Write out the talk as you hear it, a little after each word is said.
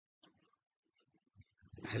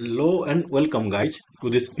Hello and welcome guys to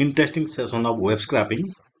this interesting session of web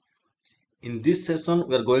scraping. In this session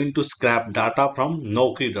we are going to scrap data from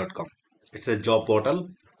Naukri.com. It's a job portal.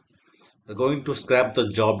 We're going to scrap the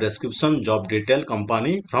job description, job detail,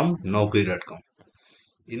 company from Naukri.com.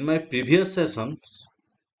 In my previous session,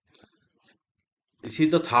 this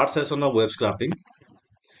is the third session of web scraping.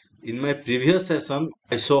 In my previous session,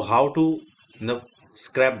 I saw how to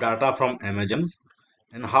scrap data from Amazon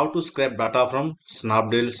and how to scrap data from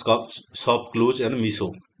Snapdeal, Shopclues and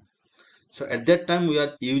Miso. So at that time we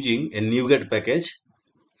are using a NuGet package,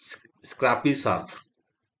 Scrappy Sharp.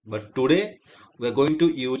 But today we are going to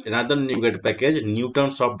use another NuGet package,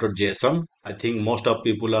 NewtonSoft.json. I think most of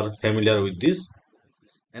people are familiar with this.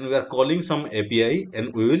 And we are calling some API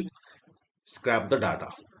and we will scrap the data.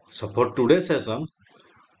 So for today's session,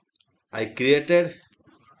 I created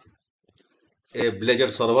a Blazor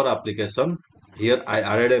server application. Here I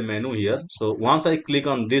added a menu here. So once I click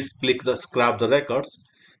on this, click the scrap the records,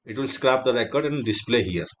 it will scrap the record and display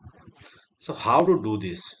here. So how to do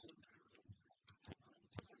this?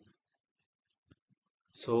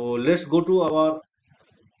 So let's go to our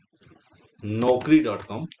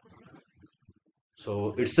Naukri.com.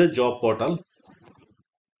 So it's a job portal.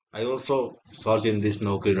 I also search in this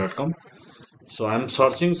Naukri.com. So I'm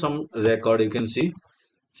searching some record. You can see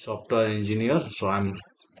software engineer. So I'm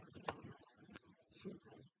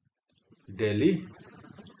Delhi.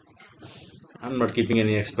 I'm not keeping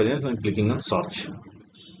any experience. I'm clicking on search.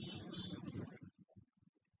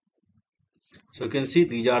 So you can see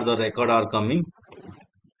these are the record are coming.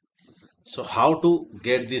 So how to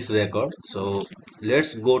get this record? So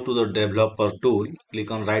let's go to the developer tool.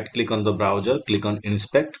 Right click on the browser. Click on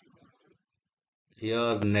inspect.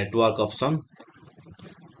 Here network option.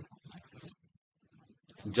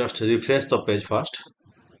 Just refresh the page first.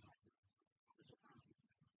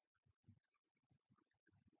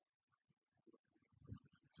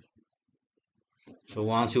 So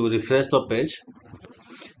once you refresh the page,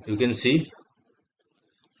 you can see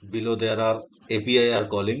below there are API are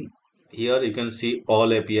calling. Here you can see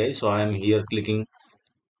all API. So I am here clicking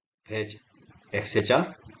fetch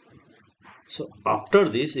XHR. So after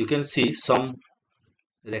this, you can see some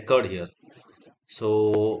record here.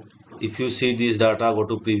 So if you see this data, go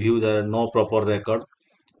to preview, there are no proper record,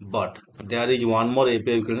 but there is one more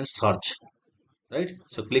API you can search, right?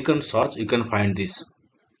 So click on search, you can find this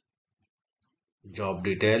job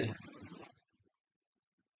detail,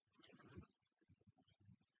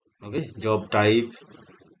 okay, job type,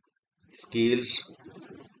 skills,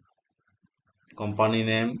 company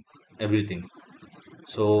name, everything.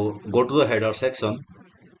 So go to the header section,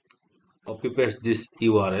 copy paste this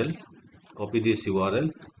URL, copy this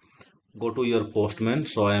URL, go to your Postman.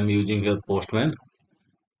 So I am using your Postman.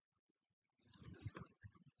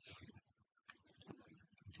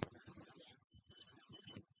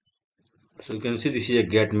 So you can see this is a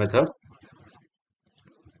get method.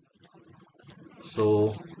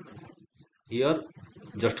 So here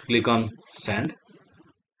just click on send.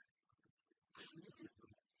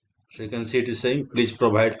 So you can see it is saying please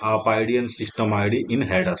provide app ID and system ID in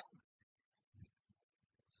header.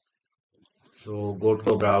 So go to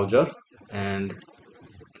the browser and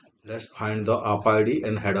let's find the app ID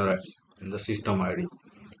and header in the system ID.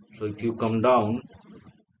 So if you come down,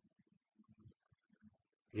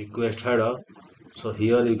 request header, so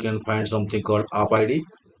here you can find something called app ID.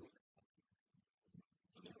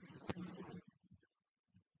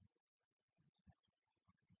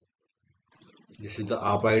 This is the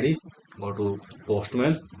app ID. Go to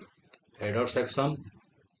Postmail, header section.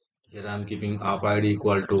 Here I am keeping app ID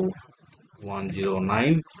equal to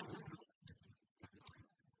 109.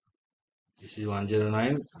 This is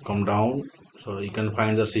 109. Come down, so you can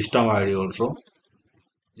find the system ID also.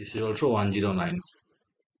 This is also 109.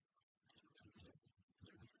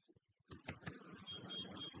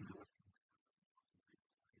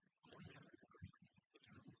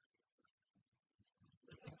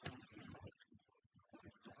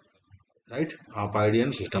 Right, app ID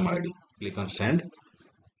and system ID. Click on send.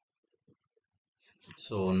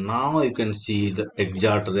 So now you can see the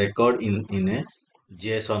exact record in a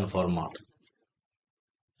JSON format.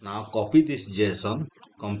 Now copy this JSON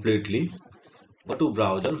completely. Go to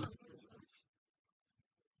browser.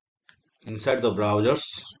 Inside the browsers,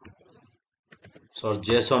 search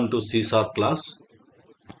JSON to C# class.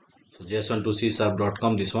 So JSON to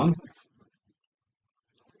C#.com, this one.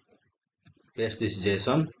 Paste this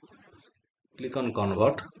JSON. Click on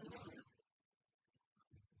convert.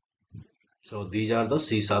 So these are the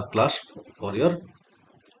C# class for your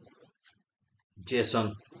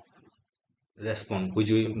JSON response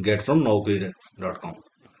which we get from Naukri.com,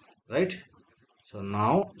 right? So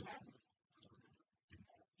now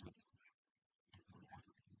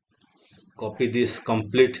copy this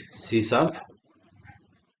complete C#,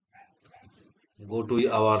 go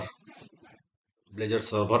to our Blazor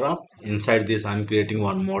server app. Inside this, I am creating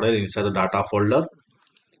one model inside the data folder.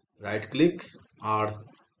 Right click, add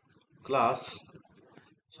class.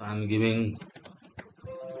 So I am giving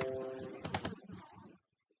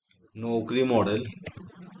Naukri model.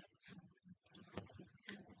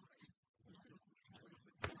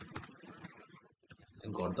 I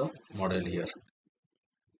got the model here.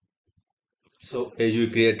 So as we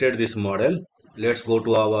created this model, let's go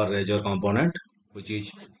to our Azure component, which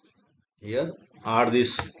is here. Add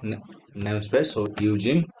this namespace. So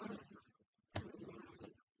using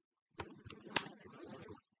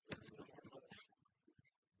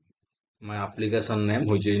my application name,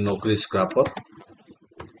 which is Naukri Scrapper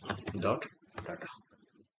dot data.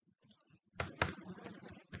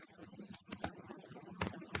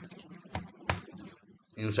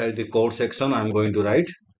 Inside the code section, I'm going to write.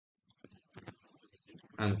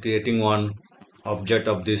 I'm creating one object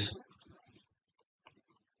of this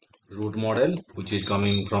root model, which is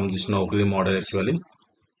coming from this Naukri model actually.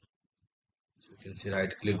 So you can see,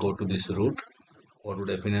 right click, go to this root, go to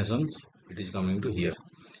definitions. It is coming to here.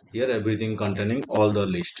 Here everything containing all the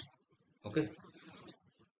list. Okay.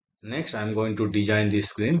 Next, I'm going to design this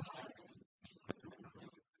screen.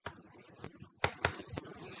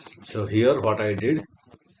 So here what I did,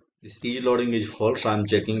 this is loading is false. I'm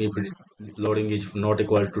checking if loading is not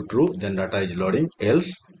equal to true, then data is loading.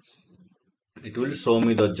 Else, it will show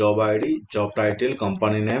me the job ID, job title,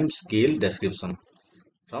 company name, skill, description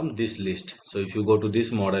from this list. So if you go to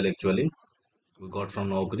this model, actually we got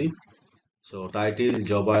from Naukri. So title,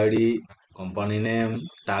 job ID, company name,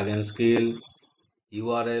 tag and skill,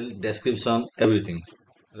 URL, description, everything,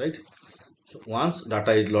 right? So once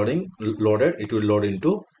data is loaded, it will load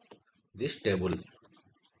into this table,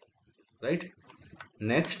 right?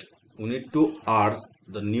 Next, we need to add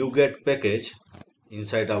the NuGet package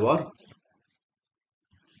inside our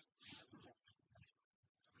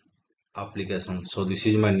application. So this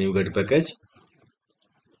is my NuGet package.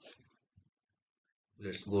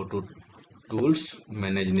 Let's go to tools,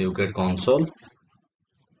 manage NuGet console.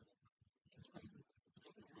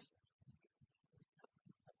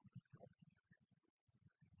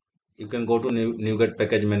 You can go to NuGet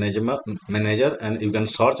package manager and you can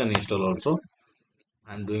search and install also.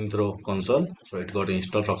 I'm doing through console, so it got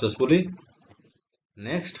installed successfully.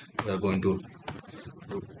 Next, we are going to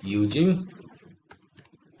do using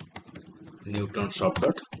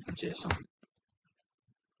newtonshop.json.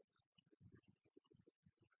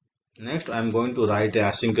 Next, I am going to write a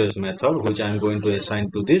asynchronous method which I am going to assign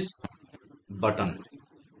to this button.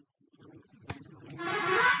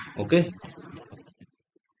 Okay.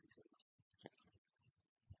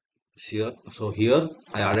 So here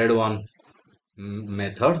I added one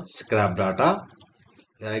method, scrap data.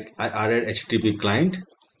 Like I added HTTP client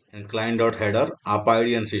and client.header, app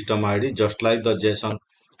ID and system ID, just like the JSON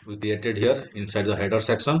we created here inside the header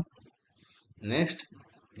section. Next,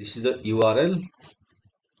 this is the URL.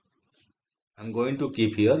 I'm going to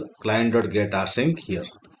keep here client.getAsync here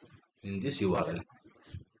in this URL,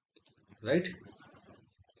 right?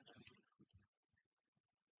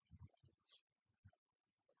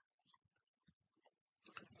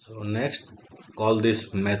 So next, call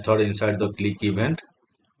this method inside the click event.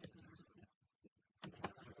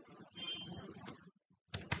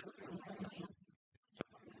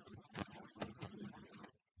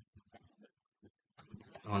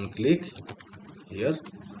 On click here,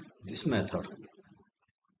 this method,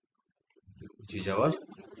 which is our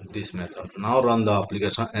this method. Now run the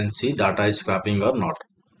application and see data is scrapping or not.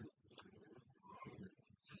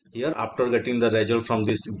 Here, after getting the result from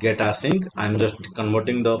this get async, I am just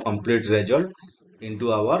converting the complete result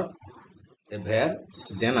into our var.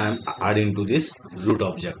 Then I am adding to this root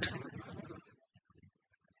object.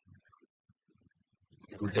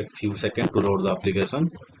 It will take few seconds to load the application.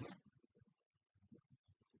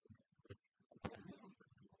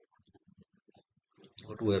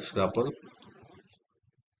 Go to web scrapper.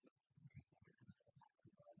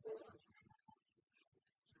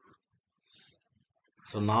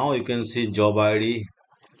 So now you can see job ID,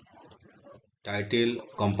 title,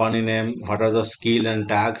 company name, what are the skill and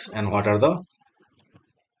tags, and what are the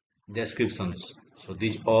descriptions. So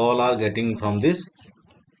these all are getting from this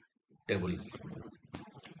table.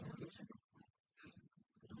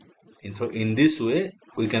 And so in this way,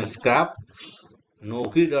 we can scrap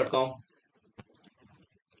Naukri.com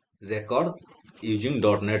record using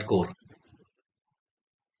 .NET Core.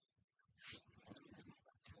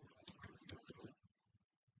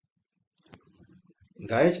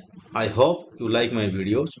 Guys, I hope you like my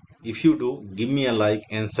videos. If you do, give me a like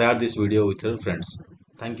and share this video with your friends.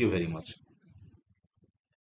 Thank you very much.